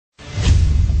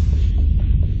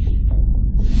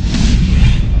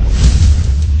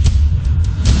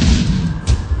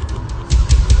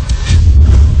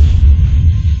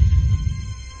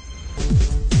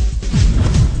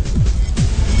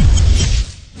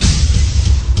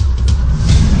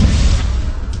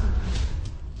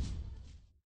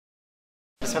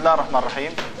Bismillah ar-Rahman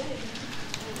ar-Rahim.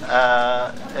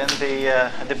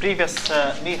 In the previous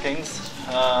meetings,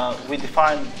 we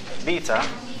defined beta,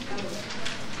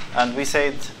 and we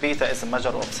said beta is a measure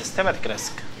of systemic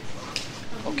risk.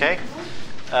 Okay.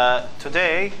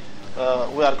 Today,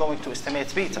 we are going to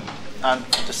estimate beta and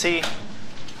to see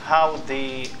how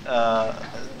the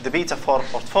beta for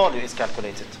portfolio is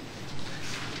calculated.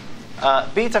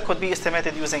 Beta could be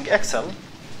estimated using Excel.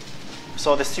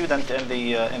 So the student in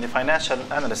the financial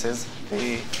analysis,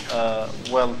 we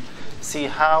will see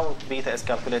how beta is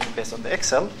calculated based on the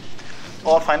Excel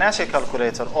or financial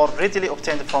calculator, or readily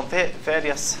obtained from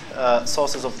various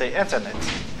sources of the internet.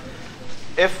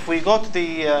 If we go to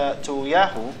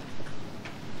Yahoo,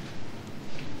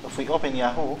 if we open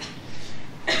Yahoo,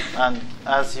 and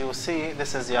as you see,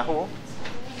 this is Yahoo,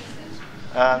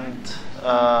 and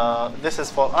this is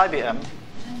for IBM.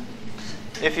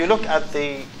 If you look at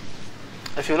the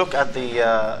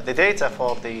data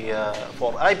for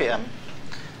IBM,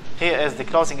 here is the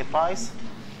closing price,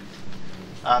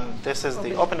 and this is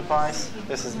the open price,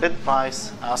 this is bid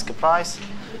price, ask price,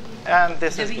 and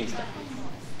this is beta.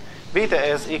 Beta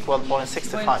is equal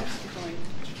 0.65.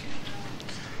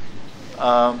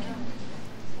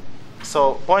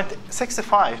 So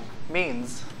 0.65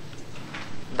 means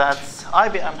that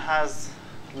IBM has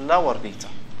lower beta.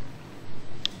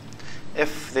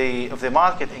 If the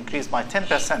market increased by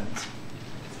 10%,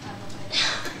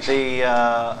 the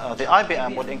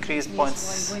IBM would increase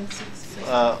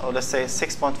or let's say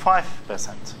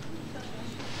 6.5%,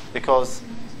 because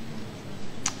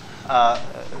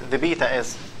the beta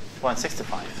is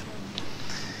 0.65.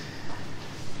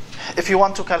 If you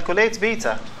want to calculate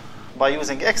beta by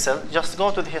using Excel, just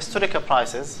go to the historical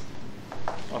prices,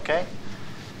 okay,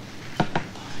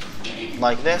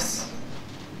 like this.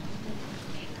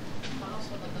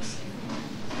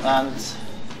 And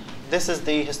this is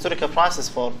the historical prices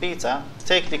for beta.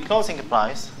 Take the closing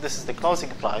price. This is the closing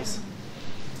price.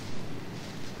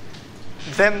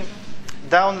 Then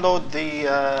download the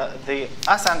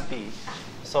S&P.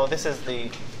 So this is the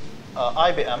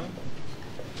IBM.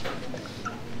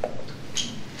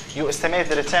 You estimate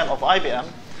the return of IBM.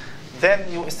 Then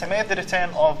you estimate the return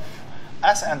of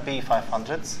S&P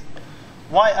 500s.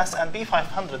 Why S&P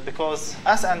 500? Because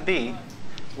S&P,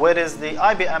 where is the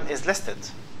IBM is listed.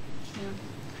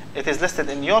 It is listed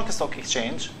in New York Stock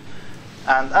Exchange,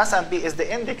 and S&P is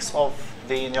the index of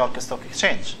the New York Stock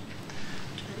Exchange.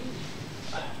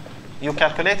 You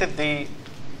calculated the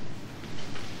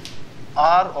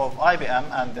R of IBM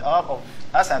and the R of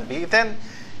S&P, then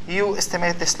you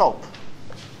estimate the slope.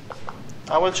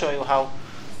 I will show you how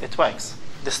it works.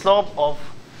 The slope of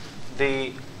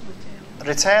the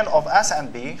return of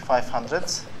S&P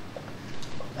 500s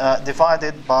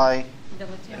divided by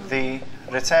the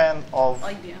return of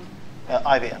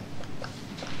IBM.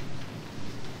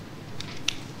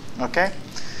 Okay?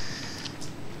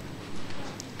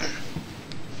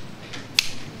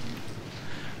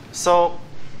 So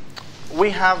we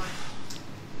have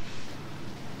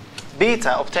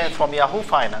beta obtained from Yahoo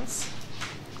Finance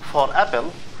for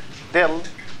Apple, Dell,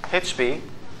 HP,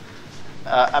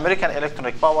 American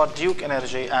Electric Power, Duke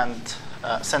Energy, and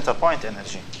Centerpoint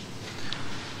Energy.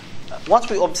 What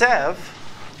we observe,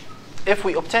 if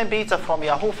we obtain beta from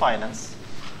Yahoo Finance,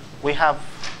 we have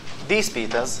these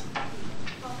betas.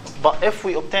 But if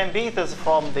we obtain betas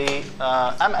from the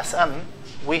MSN,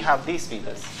 we have these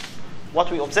betas. What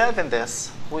we observe in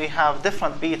this, we have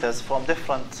different betas from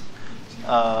different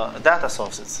data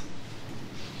sources.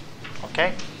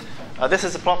 Okay? This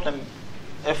is a problem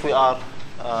if we are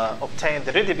obtain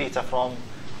the ready beta from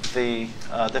the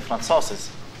different sources.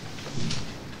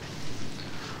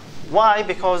 Why?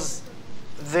 Because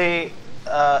they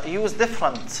use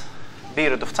different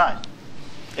period of time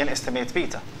in estimate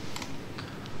beta.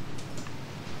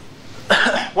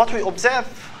 What we observe,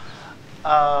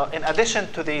 in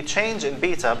addition to the change in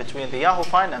beta between the Yahoo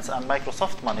Finance and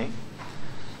Microsoft Money,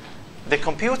 the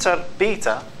computer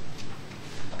beta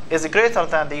is greater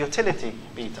than the utility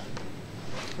beta.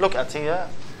 Look at here,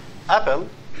 Apple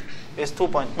is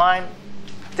 2.9,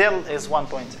 Dell is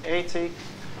 1.80,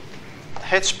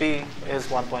 HP is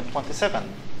 1.27.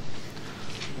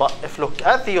 But if you look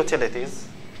at the utilities,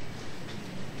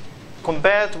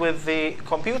 compared with the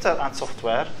computer and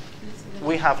software,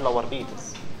 we have lower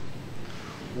betas.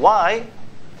 Why?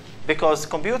 Because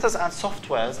computers and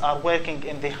softwares are working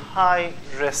in the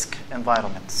high-risk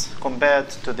environments compared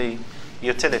to the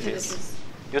utilities.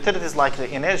 Utilities like the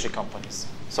energy companies.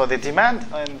 So the demand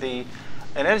in the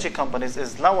energy companies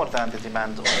is lower than the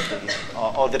demand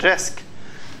or the risk.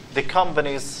 The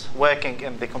companies working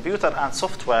in the computer and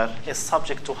software is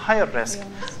subject to higher risk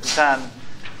than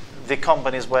the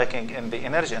companies working in the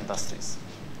energy industries.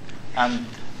 And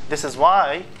this is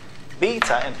why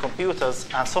beta in computers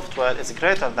and software is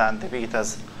greater than the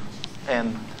betas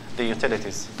in the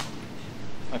utilities.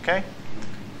 Okay?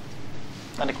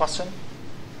 Any question?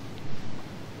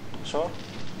 Sure?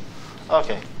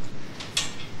 Okay.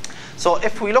 So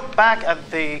if we look back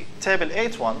at the table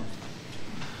 8.1,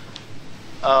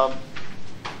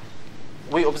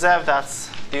 we observe that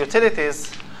the utilities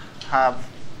have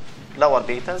lower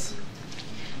betas.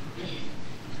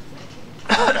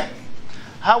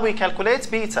 How we calculate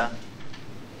beta?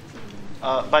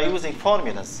 By using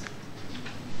formulas.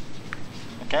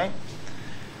 Okay?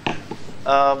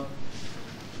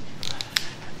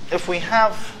 If we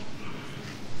have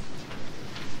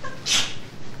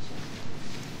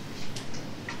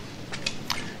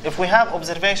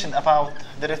observation about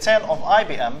the return of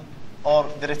IBM or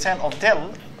the return of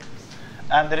Dell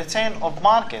and the return of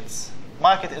market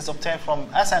is obtained from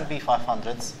S&P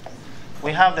 500s.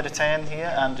 We have the return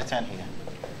here and return here.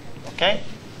 Okay?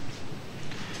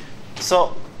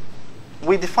 So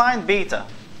we define beta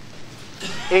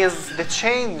is the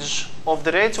change of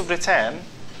the rate of return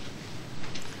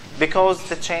because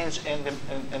the change in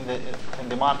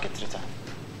the market return.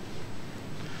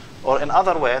 Or in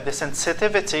other words, the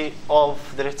sensitivity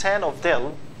of the return of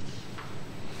Dell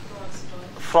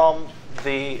from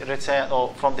the return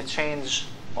or from the change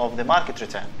of the market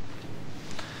return.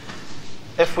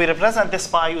 If we represent this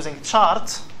by using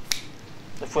chart,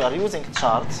 if we are using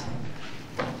chart,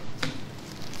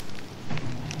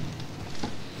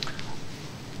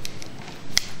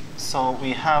 so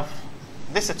we have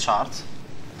this chart.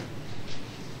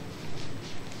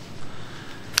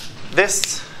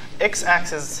 This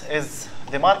x-axis is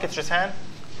the market return,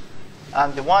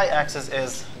 and the y-axis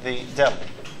is the Dell.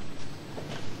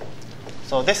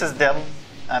 So this is Dell,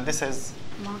 and this is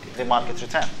the market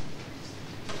return.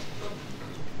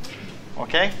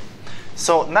 Okay?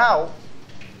 So now,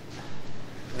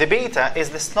 the beta is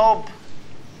the slope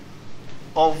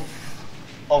of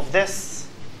this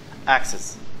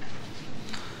axis.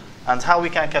 And how we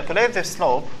can calculate the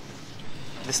slope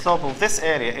of this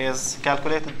area is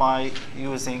calculated by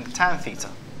using tan theta.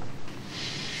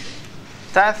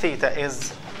 Tan theta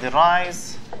is the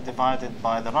rise divided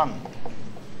by the run.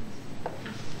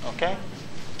 Okay?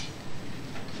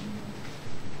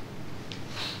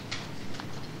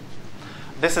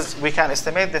 We can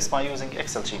estimate this by using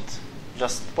Excel sheet.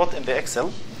 Just put in the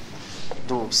Excel,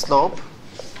 do slope,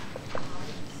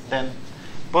 then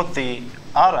put the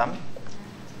RM,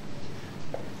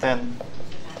 then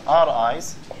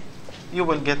RIs, you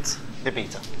will get the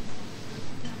beta.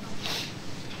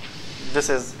 This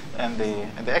is in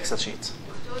the Excel sheet.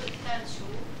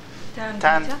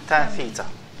 Tan theta.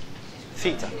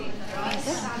 Theta.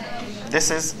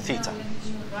 This is theta.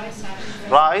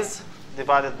 Rise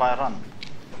divided by run.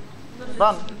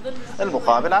 Run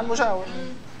المقابل عن المجاور.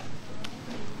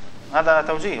 هذا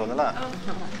توجيه ولا لا؟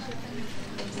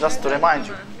 Just to remind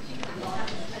you.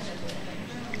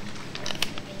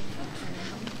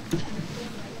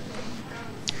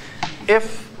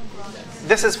 If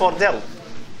this is for Dell,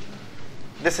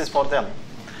 this is for Dell.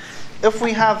 If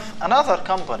we have another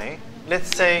company,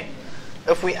 let's say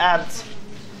if we add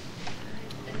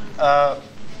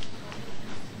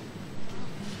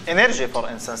energy, for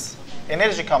instance,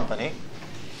 energy company,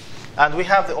 and we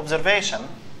have the observation,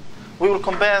 we will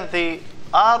compare the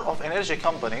R of energy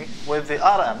company with the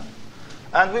RM,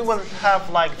 and we will have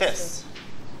like this.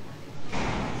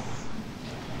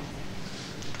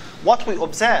 What we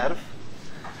observe,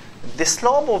 the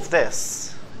slope of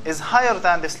this is higher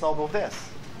than the slope of this.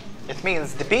 It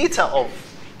means the beta of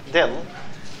Dell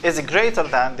is greater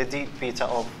than the beta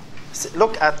of.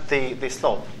 Look at the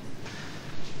slope.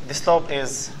 The slope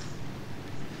is.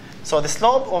 So the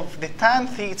slope of the tan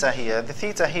theta here, the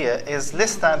theta here is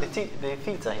less than the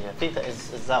theta here. Theta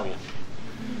is zawiyah.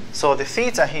 So the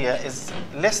theta here is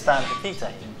less than the theta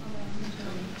here.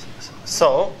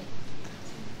 So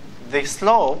the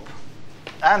slope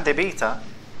and the beta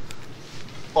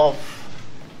of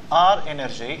R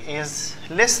energy is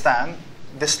less than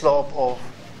the slope of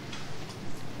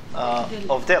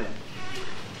Dell.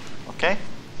 Okay?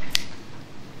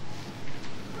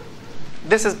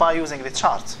 This is by using the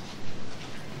chart.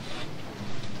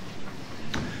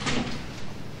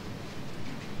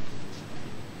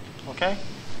 Okay?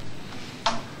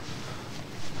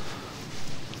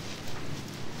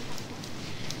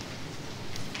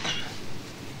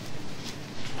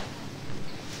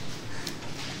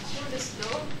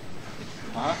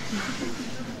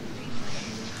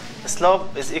 The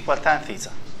slope is equal to tan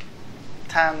theta.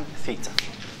 Tan theta.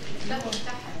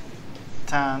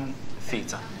 Tan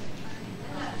theta.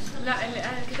 لا اللي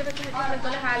انا كتبت هتبقى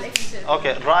طالعها على الاكس.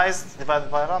 Okay, rise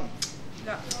divided by run.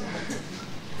 لا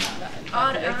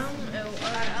ار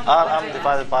Rm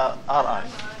divided by Ri.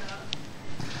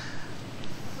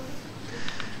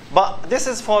 But this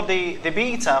is for the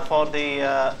beta for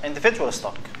the individual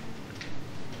stock.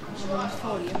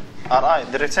 Ri,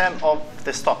 the return of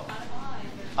the stock.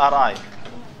 Ri.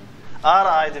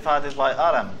 Ri divided by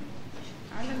Rm.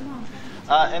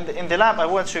 In the lab, I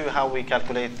will show you how we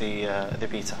calculate the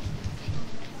beta.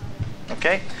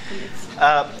 Okay?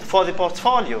 For the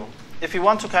portfolio, if you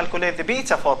want to calculate the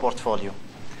beta for portfolio,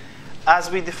 as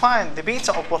we define, the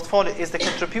beta of portfolio is the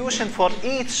contribution for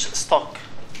each stock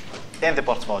in the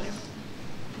portfolio.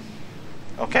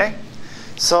 Okay?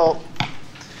 So,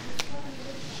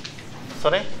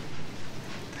 sorry?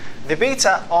 The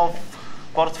beta of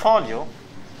portfolio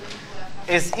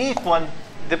is equal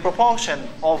the proportion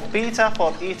of beta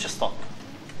for each stock.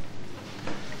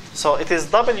 So it is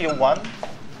W1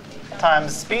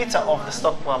 times beta of the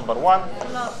stock number 1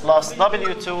 plus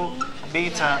W2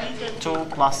 beta 2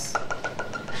 plus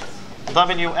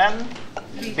Wn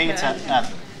beta n.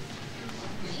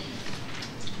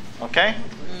 Okay?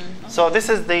 So this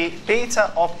is the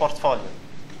beta of portfolio.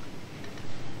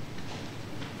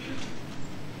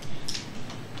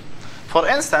 For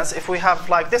instance, if we have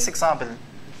like this example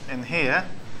in here,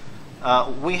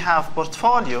 we have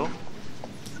portfolio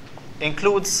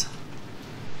includes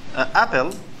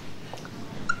Apple,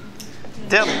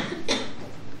 Dell,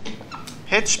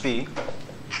 HP,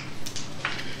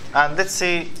 and let's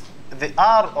say the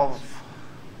R of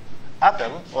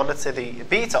Apple, or let's say the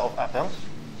beta of Apple.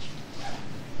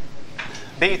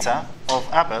 Beta of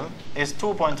Apple is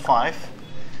 2.5,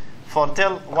 for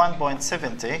Dell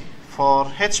 1.70, for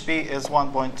HP is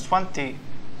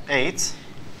 1.28.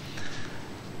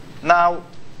 Now,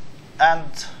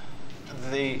 and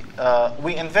the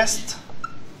we invest.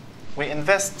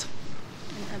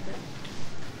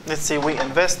 Let's say we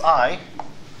invest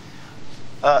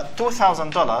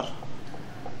 $2,000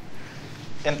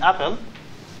 in Apple,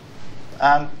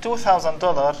 and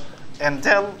 $2,000 in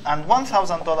Dell, and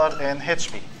 $1,000 in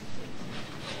HP.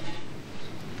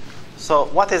 So,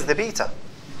 what is the beta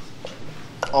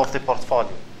of the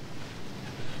portfolio?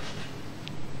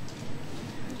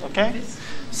 Okay.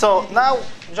 So now,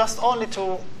 just only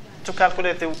to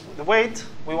calculate the weight,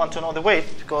 we want to know the weight,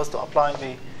 because to apply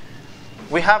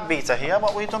we have beta here,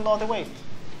 but we don't know the weight.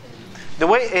 The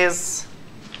weight is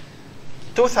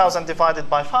 2,000 divided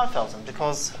by 5,000,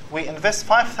 because we invest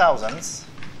 5,000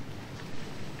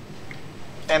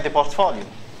 in the portfolio.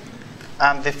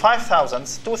 And the 5,000,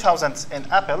 2,000 in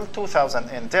Apple, 2,000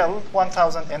 in Dell,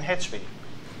 1,000 in HP.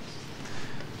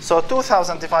 So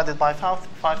 2,000 divided by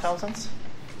 5,000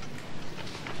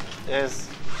 is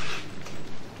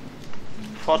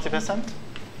 40%.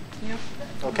 Yeah.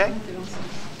 Okay.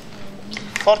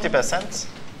 40%,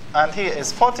 and here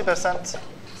is 40%,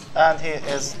 and here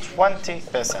is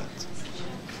 20%.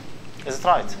 Is it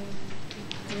right?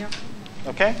 Yeah.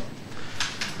 Okay.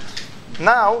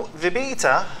 Now the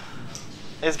beta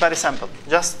is very simple.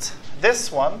 Just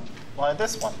this one by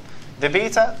this one. The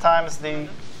beta times the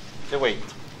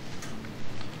weight.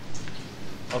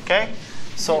 Okay.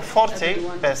 So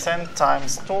 40%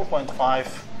 times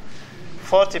 2.5,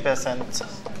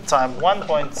 40% times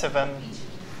 1.7,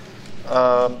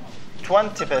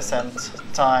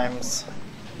 20% times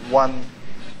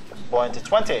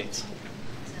 1.28.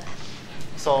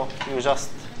 So you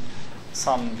just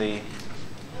sum the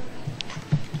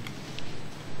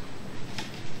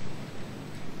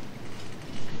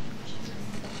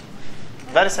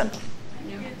very simple.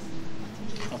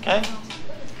 Okay?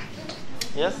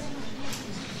 Yes?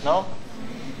 No?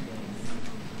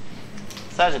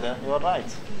 Sajida, you are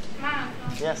right.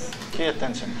 Yes, pay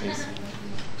attention, please.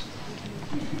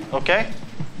 Okay?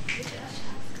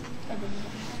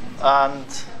 And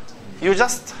you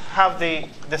just have the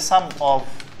sum of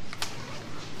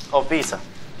beta.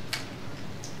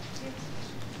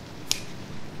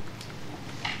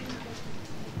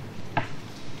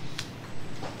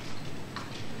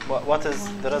 What is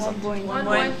the result?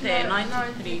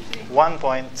 1.93.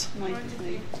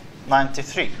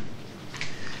 1.93.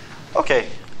 Okay,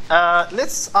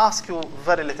 let's ask you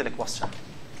very little question.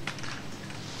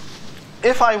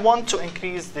 If I want to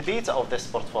increase the beta of this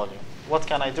portfolio, what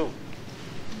can I do?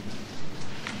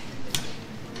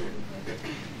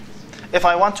 If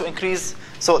I want to increase,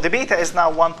 so the beta is now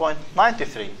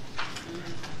 1.93.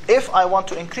 If I want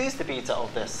to increase the beta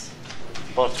of this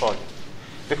portfolio,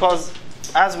 because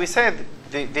as we said,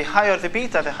 the higher the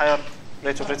beta, the higher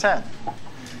rate of return.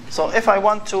 So if I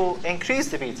want to increase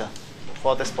the beta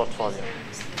for this portfolio,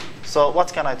 so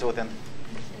what can I do then?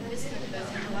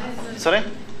 Sorry?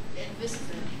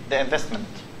 The investment.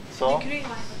 So,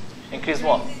 increase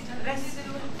what?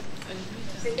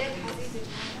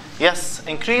 Yes,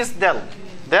 increase Dell.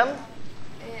 Dell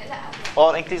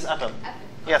or increase Apple?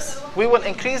 Yes, we will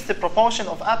increase the proportion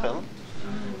of Apple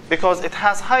because it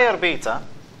has higher beta,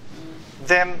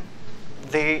 then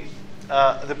the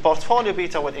portfolio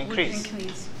beta will increase.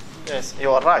 Yes, you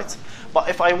are right. But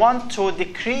if I want to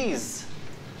decrease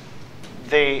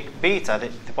the beta, the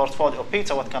portfolio of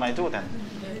beta, what can I do then?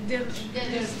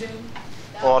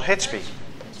 Or HP.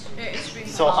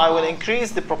 So I will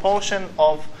increase the proportion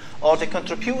of, or the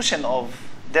contribution of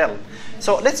Dell.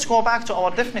 So let's go back to our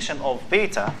definition of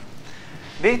beta.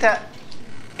 Beta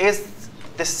is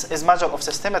measure of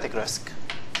systematic risk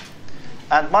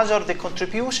and measure the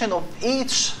contribution of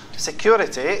each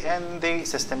security in the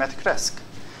systematic risk.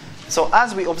 So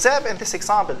as we observe in this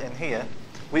example in here,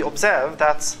 we observe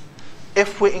that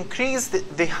if we increase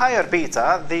the higher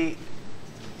beta, the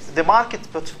market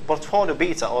portfolio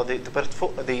beta, or the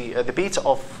beta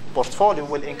of portfolio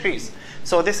will increase.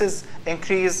 So this is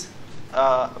increase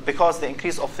because the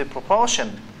increase of the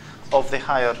proportion of the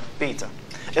higher beta.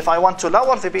 If I want to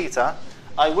lower the beta,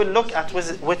 I will look at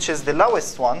which is the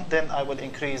lowest one, then I will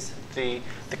increase the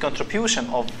contribution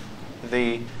of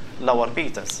the lower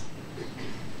betas.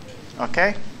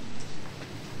 Okay?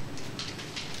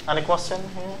 Any question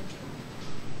here?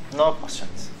 No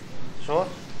questions? Sure?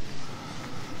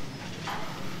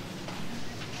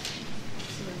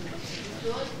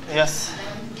 Yes.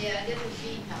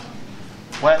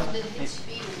 When?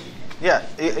 Yeah,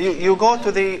 you go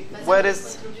to the, where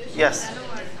is, yes.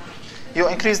 You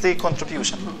increase the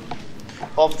contribution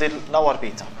of the lower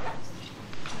beta.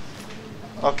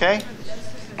 Okay?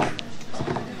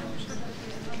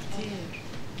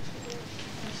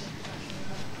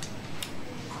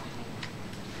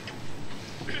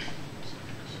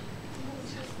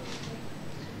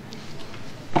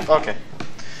 Okay.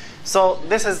 So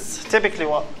this is typically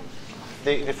what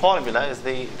the formula is,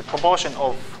 the proportion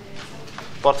of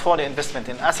portfolio investment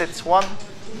in assets 1,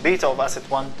 beta of asset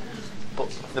 1,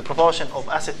 the proportion of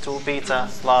asset 2, beta,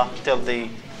 blah, till the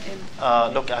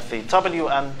look at the W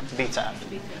and beta M.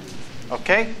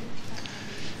 Okay?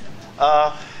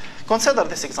 Consider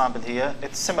this example here.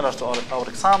 It's similar to our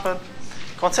example.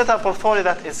 Consider a portfolio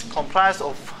that is comprised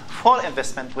of 4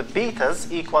 investments with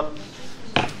betas equal.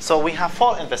 So we have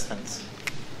 4 investments.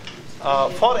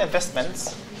 4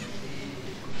 investments,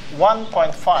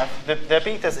 1.5. The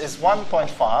betas is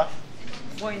 1.5,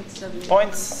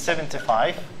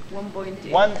 0.75,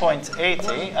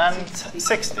 1.80, and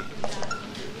 60.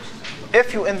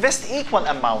 If you invest equal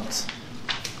amount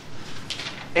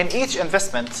in each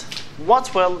investment,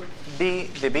 what will be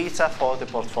the beta for the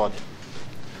portfolio?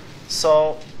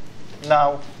 So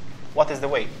now, what is the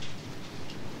weight?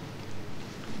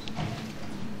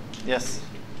 Yes.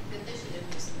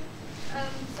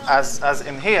 As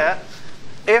in here,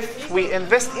 if we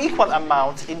invest equal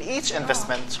amount in each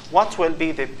investment, what will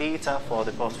be the beta for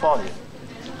the portfolio?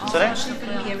 Sorry?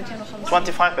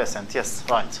 25%, yes,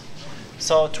 right.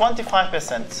 So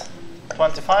 25%,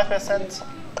 25%,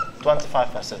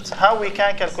 25%. How we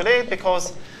can calculate?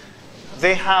 Because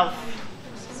they have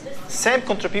same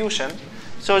contribution.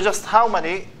 So just how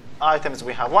many items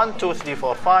we have? 1, 2, 3,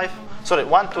 4, 5. Sorry,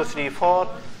 1, 2, 3, 4.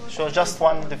 So just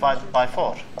 1 divided by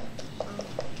 4.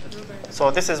 So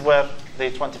this is where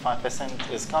the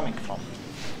 25% is coming from.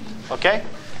 Okay?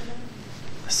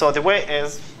 So the way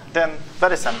is then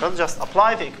very simple. Just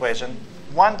apply the equation.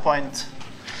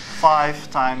 1.5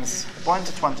 times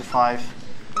 0.25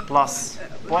 plus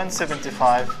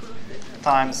 0.75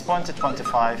 times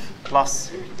 0.25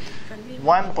 plus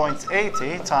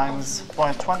 1.80 times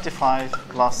 0.25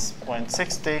 plus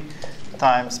 0.60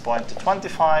 times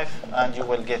 0.25, and you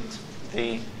will get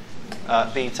the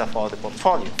beta for the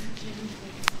portfolio.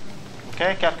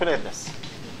 Okay, calculate this.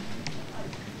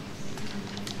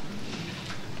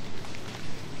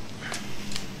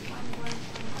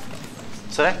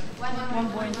 Sorry?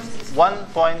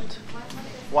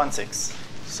 1.16.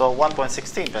 So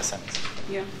 1.16%.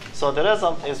 Yeah. So the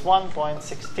result is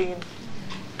 1.16.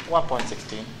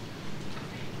 1.16.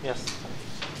 Yes.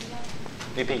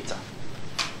 The beta.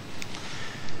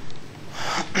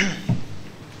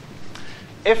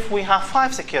 If we have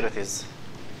 5 securities,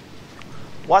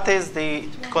 what is the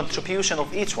contribution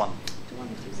of each one?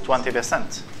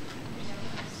 20%.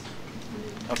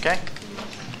 Okay?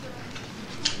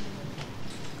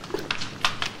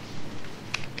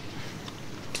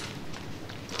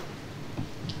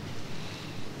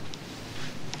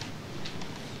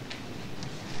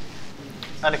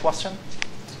 Any question?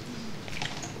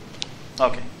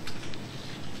 Okay.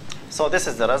 So this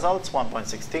is the results,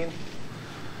 1.16.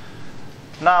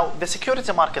 Now, the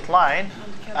security market line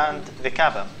and the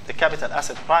CAPM, the capital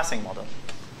asset pricing model.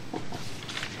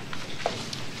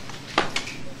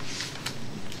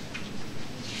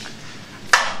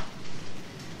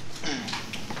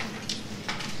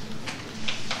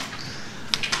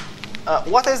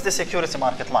 What is the security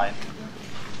market line?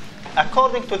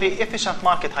 According to the efficient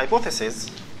market hypothesis,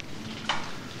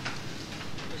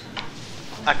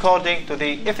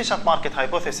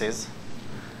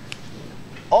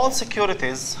 all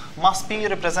securities must be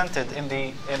represented in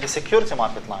the security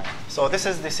market line. So this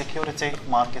is the security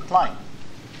market line.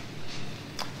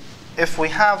 If we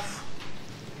have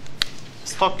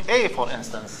stock A, for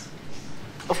instance,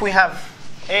 if we have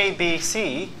A, B,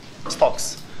 C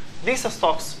stocks, these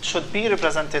stocks should be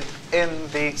represented in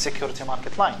the security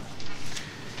market line.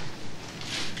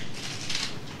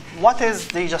 What is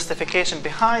the justification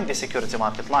behind the security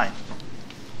market line?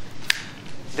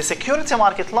 The security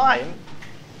market line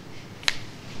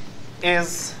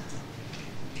is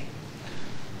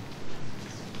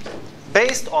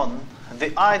based on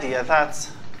the idea that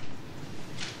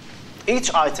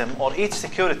each item or each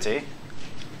security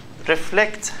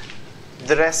reflects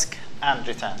the risk and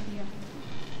return.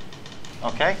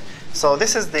 Okay? So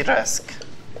this is the risk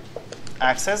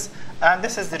axis, and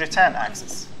this is the return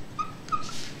axis.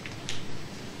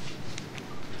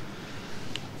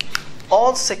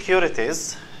 All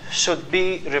securities should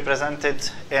be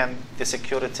represented in the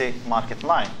security market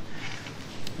line.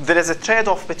 There is a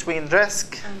trade-off between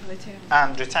risk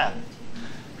and return.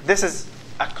 This is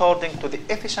according to the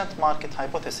efficient market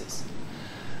hypothesis.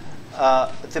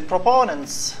 The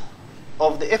proponents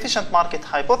of the efficient market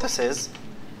hypothesis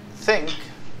think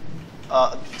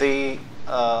there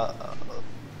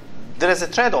is a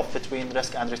trade-off between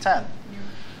risk and return.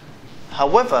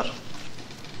 However,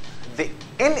 the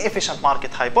inefficient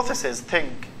market hypothesis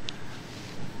think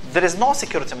there is no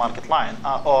security market line,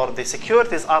 or the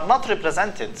securities are not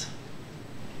represented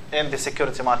in the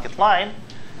security market line,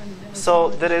 so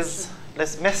there is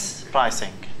less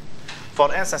mispricing.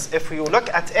 For instance, if you look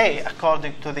at A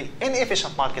according to the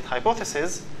inefficient market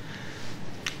hypothesis,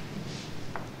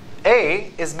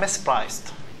 A is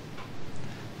mispriced.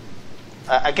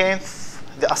 Again,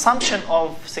 the assumption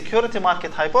of security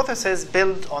market hypothesis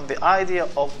built on the idea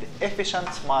of the efficient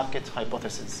market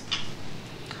hypothesis.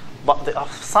 But the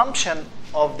assumption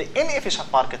of the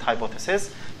inefficient market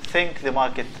hypothesis think the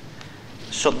market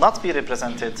should not be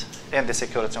represented in the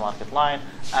security market line,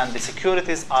 and the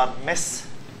securities are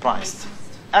mispriced,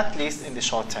 at least in the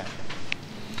short term.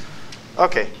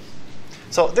 Okay,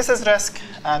 so this is risk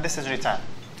and this is return.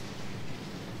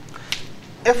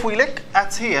 If we look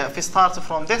at here, if we start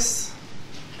from this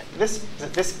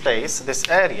place, this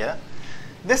area,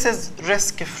 this is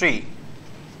risk-free.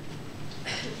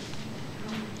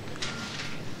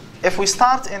 If we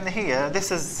start in here,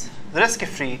 this is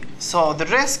risk-free, so the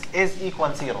risk is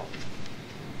equal 0.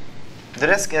 The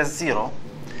risk is 0,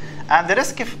 and the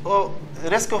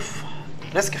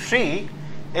risk-free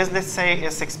is, let's say,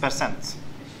 is 6%.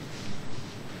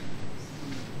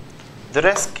 The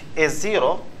risk is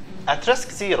 0. At risk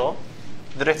 0,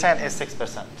 the return is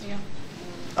 6%. Yeah.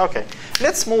 Okay,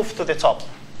 let's move to the top.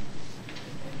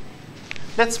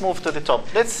 Let's move to the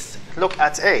top. Let's look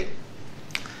at A.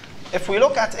 If we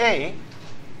look at A,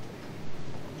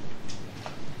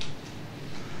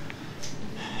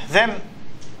 then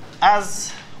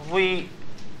as we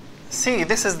see,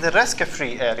 this is the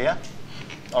risk-free area,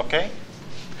 okay?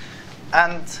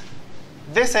 And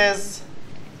this is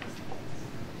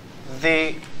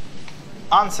the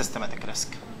unsystematic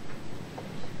risk.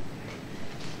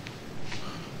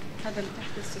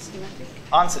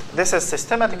 This is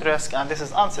systematic risk and this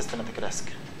is unsystematic risk.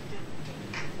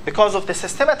 Because of the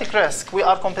systematic risk, we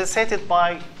are compensated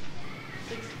by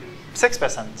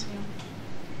 6%.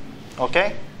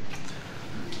 Okay?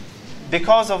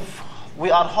 Because of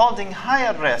we are holding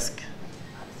higher risk.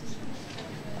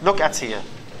 Look at here.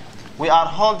 We are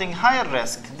holding higher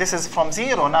risk. This is from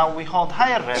 0. Now we hold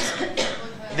higher risk.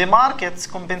 The markets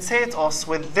compensate us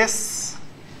with this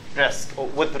risk, or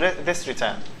with this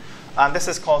return. And this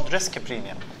is called risk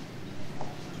premium.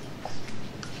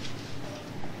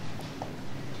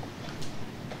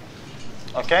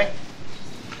 Okay?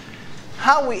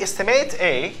 How we estimate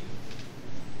A?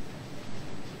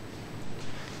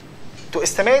 To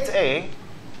estimate A,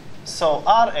 so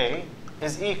RA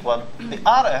is equal, the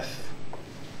RF,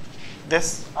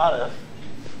 this RF,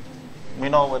 we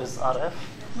know what is RF,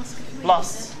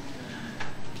 plus,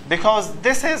 because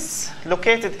this is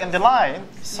located in the line,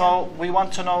 so we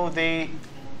want to know the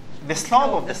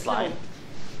slope of this line.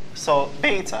 So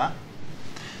beta,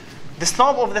 the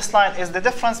slope of this line is the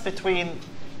difference between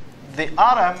the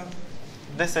RM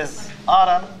this is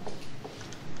Rm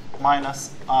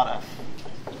minus Rf.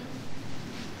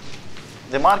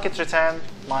 The market return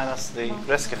minus the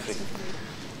risk-free.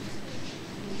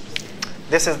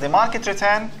 This is the market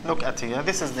return. Look at here.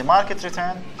 This is the market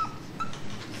return.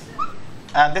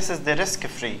 And this is the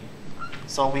risk-free.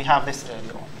 So we have this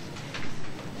area.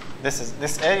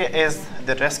 This area is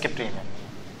the risk premium.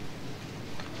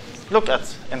 Look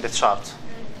at in the chart.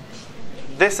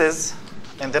 This is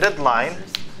in the red line.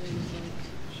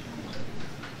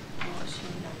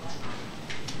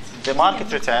 The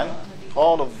market return,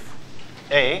 all of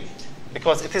A,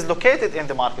 because it is located in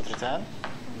the market return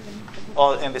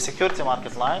or in the security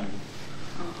market line,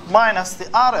 minus the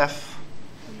RF,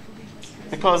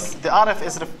 because the RF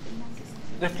is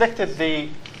reflected the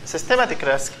systematic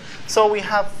risk. So we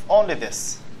have only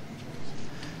this.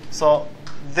 So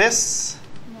this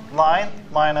line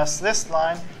minus this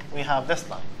line, we have this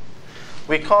line.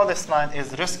 We call this line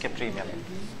is risk premium.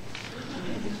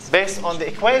 Based on the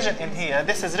equation in here,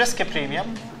 this is risk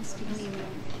premium.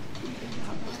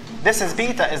 This is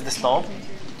beta is the slope.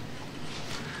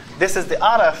 This is the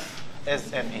RF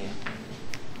is NE.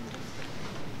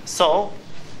 So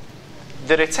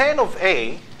the return of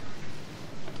A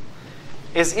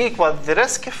is equal to the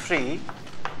risk-free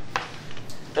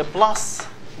plus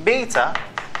beta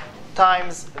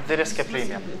times the risk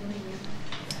premium.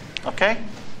 Okay?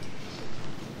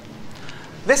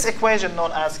 This equation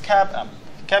known as CAPM,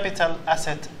 Capital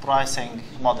Asset Pricing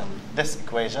Model. This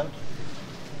equation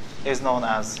is known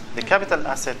as the Capital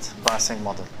Asset Pricing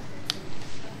Model.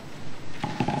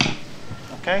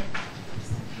 Okay?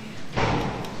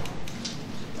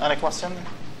 Any question?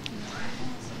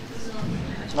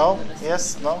 No?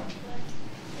 Yes? No?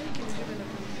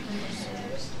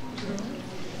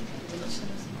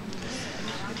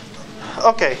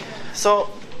 Okay, so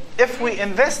if we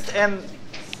invest in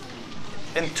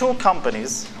two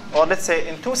companies, or let's say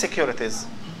in two securities,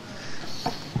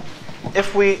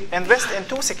 if we invest in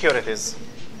two securities,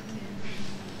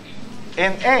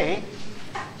 in A,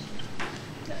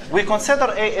 we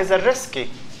consider A as a risky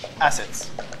asset.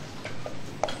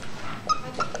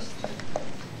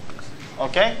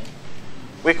 Okay?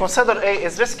 We consider A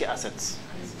as risky assets.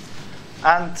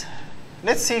 And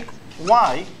let's see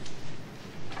why.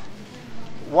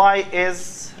 Y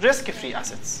is risk-free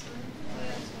assets.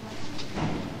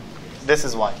 This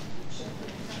is why.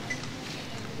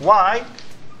 Y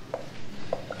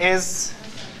is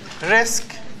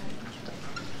risk-free.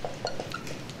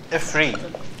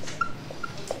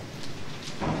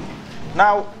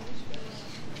 Now,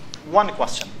 one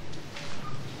question.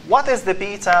 What is the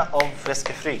beta of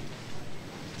risk-free?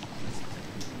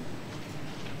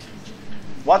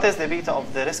 What is the beta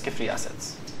of the risk-free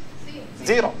assets?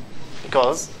 0,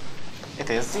 because it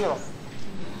is 0.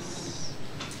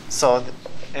 So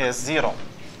it is 0.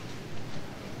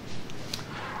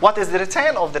 What is the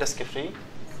return of the risk-free?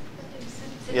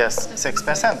 Yes,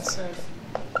 6%.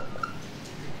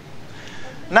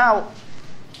 Now,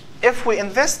 if we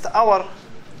invest our,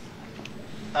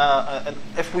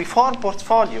 if we form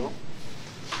portfolio,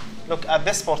 look at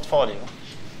this portfolio.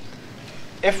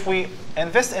 If we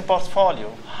invest in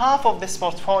portfolio, half of this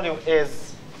portfolio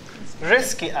is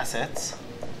risky assets,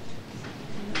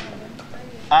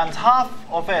 and half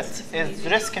of it is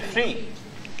risk-free.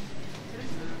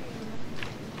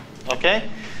 Okay?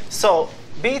 So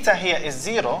beta here is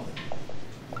 0,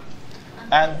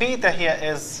 and beta here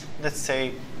is, let's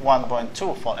say,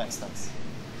 1.2, for instance.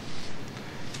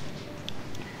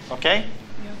 Okay?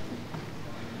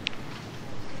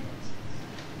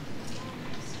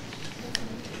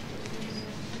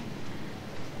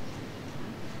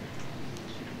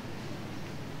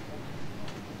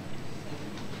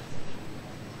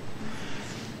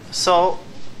 So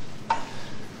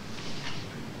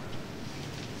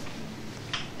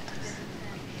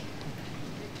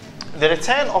the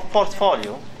return of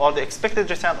portfolio, or the expected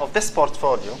return of this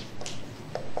portfolio,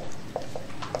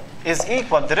 is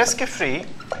equal to risk-free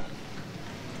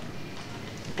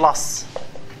plus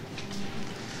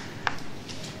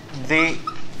the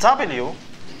W,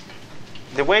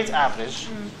 the weight average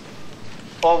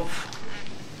of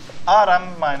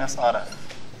RM minus RF.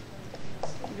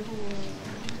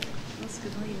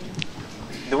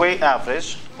 The weight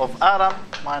average of RM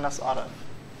minus RF.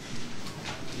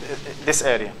 This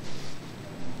area.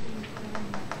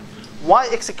 Why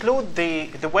exclude the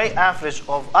weight average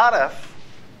of RF?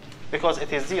 Because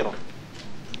it is 0.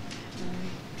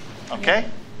 Okay?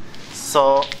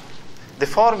 So the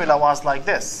formula was like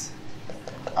this.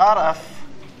 RF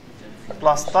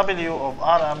plus W of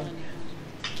RM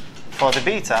for the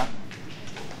beta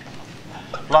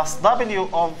plus W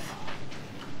of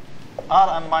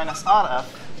Rm minus Rf.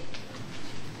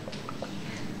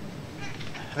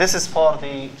 This is for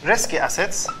the risky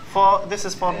assets. This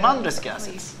is for non-risky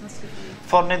assets.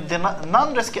 For the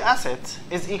non-risky asset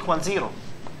is equal 0.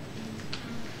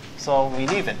 So we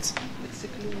leave it.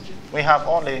 We have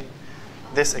only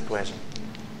this equation.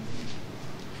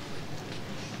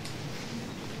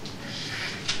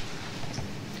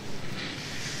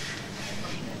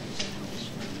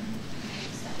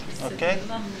 Okay.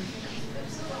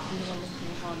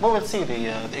 We will see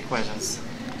the equations.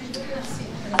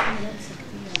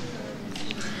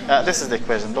 This is the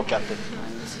equation. Look at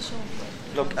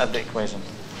the equation.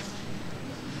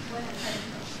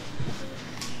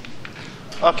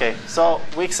 Okay, so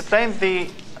we explained the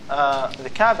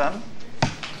cabin.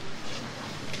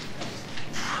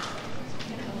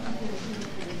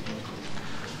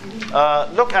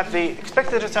 Look at the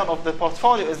expected return of the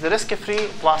portfolio is the risk-free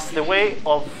plus the way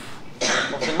of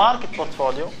the market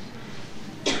portfolio.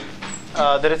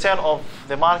 The return of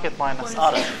the market minus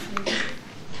RF.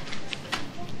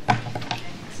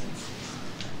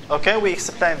 Okay, we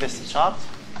explained this chart.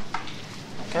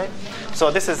 Okay,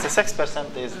 so this is the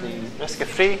 6% is the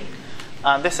risk-free,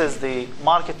 and this is the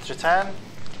market return,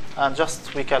 and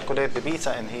just we calculate the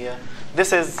beta in here.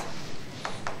 This is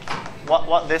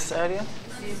what this area?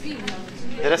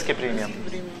 The risk premium.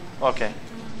 Okay,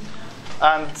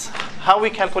 and how we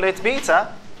calculate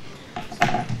beta?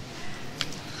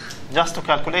 Just to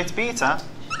calculate beta,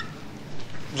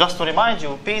 just to remind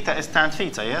you, beta is tan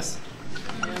theta, yes?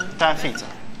 Yeah. Tan theta,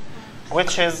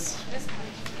 which is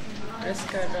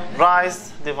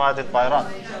rise divided by run.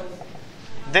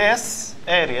 This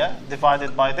area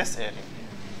divided by this area.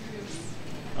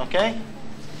 Okay?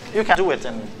 You can do it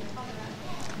in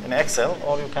Excel,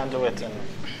 or you can do it in...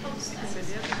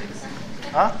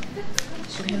 Huh?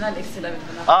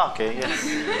 Okay, yes.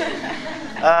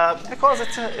 Because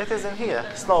it is in here.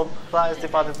 Slope, rise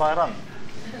divided by run.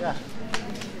 Yeah.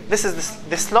 This is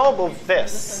the slope of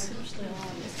this.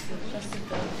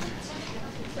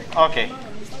 Okay.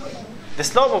 The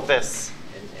slope of this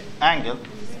angle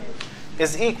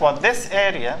is equal to this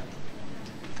area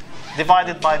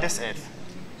divided by this area.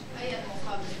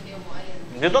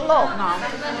 You don't know.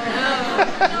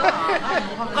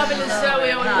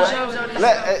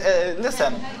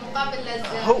 Listen.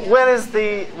 Where is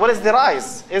the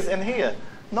rise? Is in here.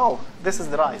 No, this is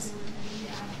the rise.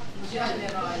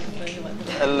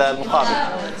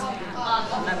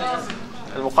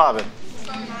 المقابل.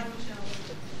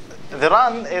 The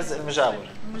run is المجاور.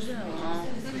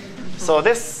 So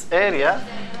this area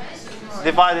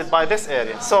divided by this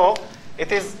area. So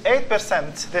it is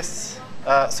 8%. This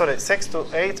 6 to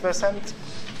 8%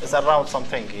 is around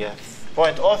something here.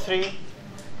 0.03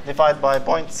 divided by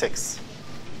 0.6.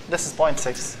 This is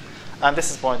 0.6 and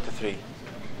this is 0.3.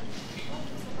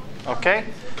 Okay,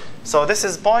 so this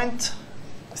is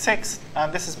 0.6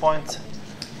 and this is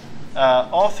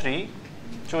 0.03.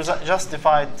 To just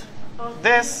divide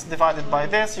this divided by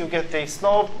this, you get the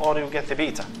slope or you get the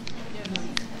beta.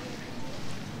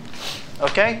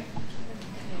 Okay?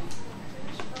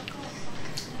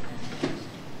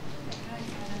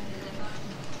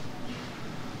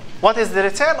 What is the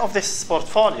return of this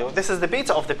portfolio? This is the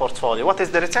beta of the portfolio. What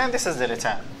is the return? This is the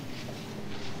return.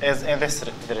 Is in this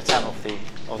the return of the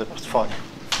portfolio.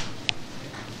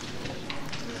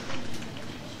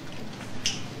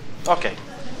 Okay.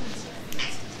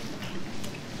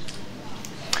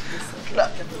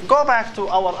 Go back to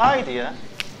our idea.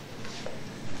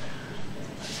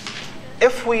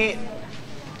 If we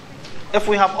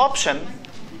have option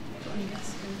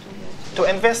to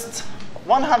invest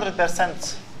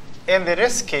 100% in the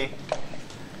risky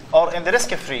or in the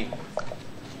risk-free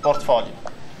portfolio,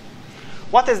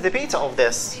 what is the beta of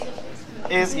this?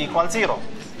 Is equal 0.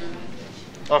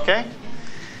 Okay?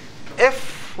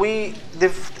 If we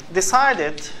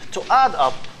decided to add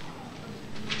up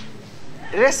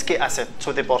risky asset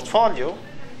to the portfolio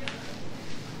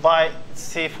by,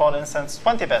 say, for instance,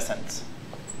 20%.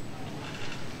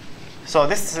 So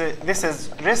this is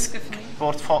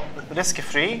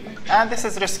risk-free, and this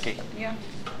is risky. Yeah.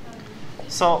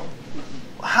 So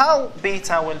how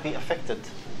beta will be affected?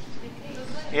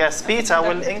 Yes, beta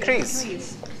will increase.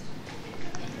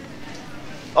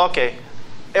 Okay,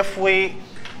 if we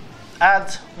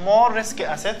add more risky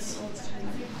assets,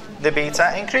 the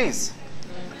beta increase.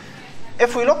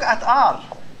 If we look at R,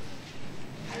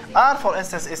 for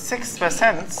instance, is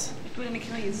 6%. It will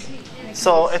increase.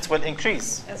 So it will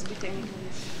increase. As beta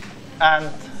increase.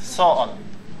 And so on.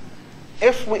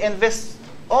 If we invest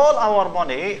all our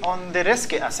money on the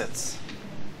risky assets,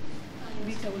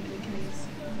 Beta will increase.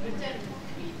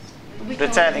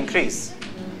 return increase.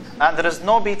 And there is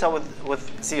no beta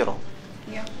with 0.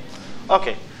 Yeah.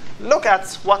 Okay, look at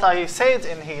what I said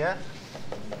in here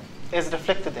is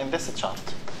reflected in this chart.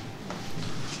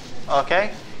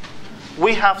 Okay,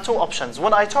 we have two options.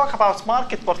 When I talk about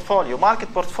market portfolio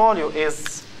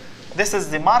is, this is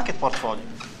the market portfolio.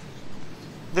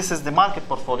 This is the market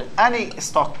portfolio. Any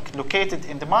stock located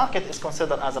in the market is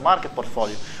considered as a market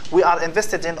portfolio. We are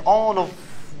invested in all of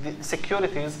the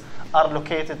securities are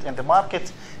located in the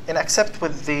market, and except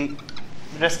with the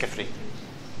risk-free.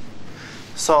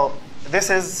 So this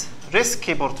is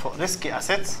risky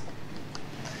assets,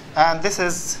 and this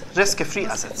is risk-free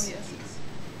assets.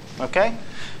 Okay?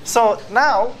 So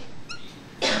now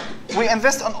we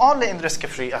invest only in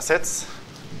risk-free assets.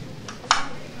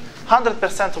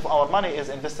 100% of our money is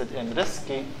invested in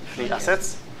risk-free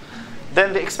assets.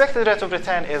 Then the expected rate of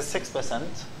return is 6%,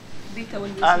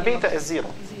 and beta is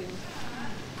 0.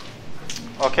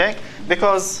 Okay?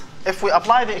 Because if we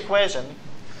apply the equation,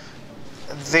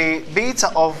 the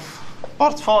beta of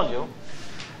portfolio,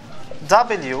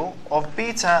 W of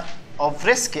beta of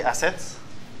risky assets,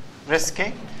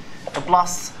 risky,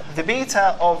 plus the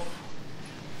beta of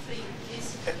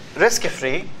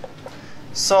risk-free.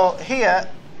 So here,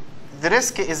 the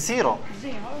risky is 0.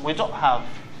 We don't have.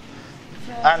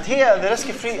 And here, the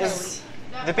risk-free is,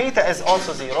 the beta is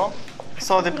also 0.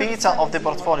 So the beta of the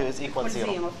portfolio is equal to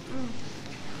 0.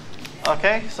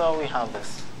 Okay, so we have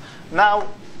this. Now,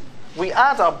 we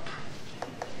add up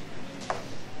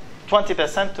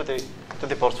 20% to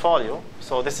the portfolio.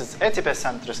 So this is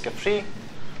 80% risk-free.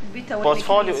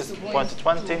 Portfolio is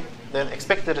 0.20. Then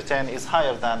expected return is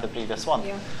higher than the previous one.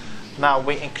 Yeah. Now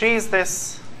we increase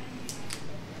this,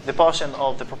 the proportion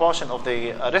of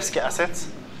the risky assets.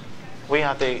 We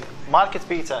have the market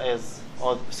beta is,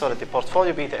 the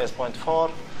portfolio beta is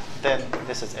 0.4. Then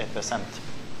this is 8%.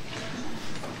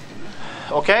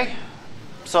 Okay.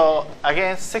 So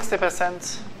again,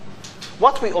 60%.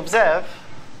 What we observe,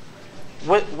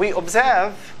 we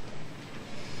observe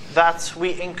that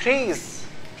we increase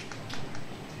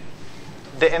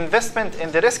the investment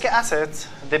in the risky assets,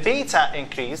 the beta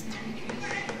increased,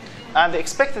 and the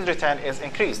expected return is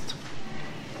increased.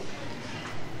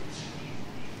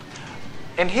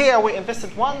 In here, we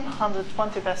invested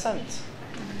 120%.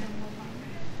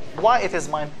 Why it is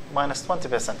minus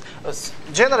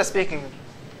 20%? Generally speaking,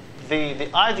 the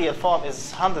ideal form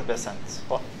is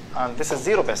 100%, and this is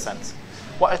 0%.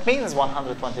 What it means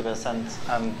 120%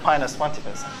 and minus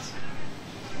 20%.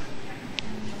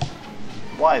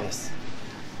 Why this?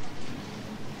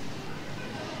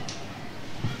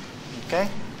 Okay.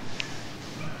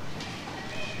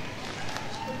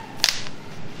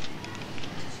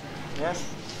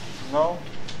 Yes? No?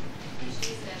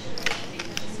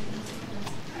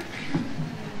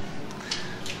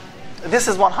 This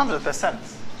is 100%.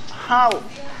 How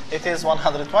it is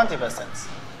 120%?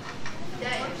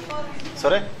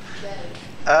 Sorry?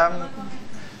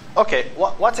 Okay,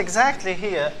 what's exactly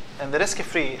here in the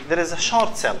risk-free, there is a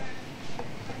short sell.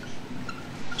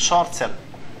 Short sell.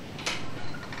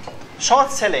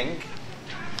 Short selling,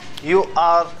 you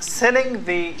are selling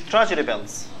the treasury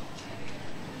bills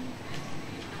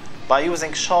by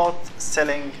using short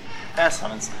selling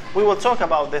instruments. We will talk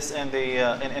about this in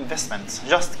in investments.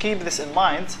 Just keep this in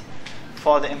mind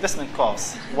for the investment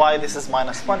course, why this is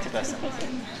minus 20%.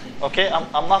 Okay,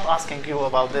 I'm not asking you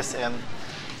about this in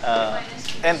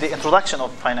the introduction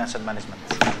of financial management.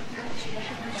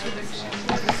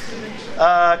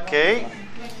 Okay,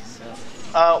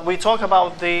 we talk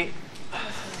about the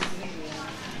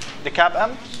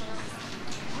CAPM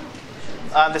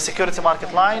and the security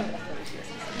market line.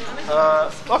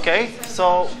 Okay,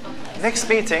 so next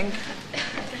meeting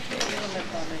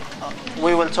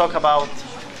we will talk about,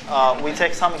 we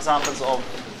take some examples of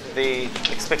the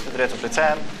expected rate of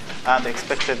return and the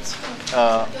expected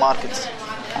markets.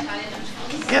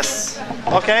 Yes,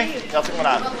 okay.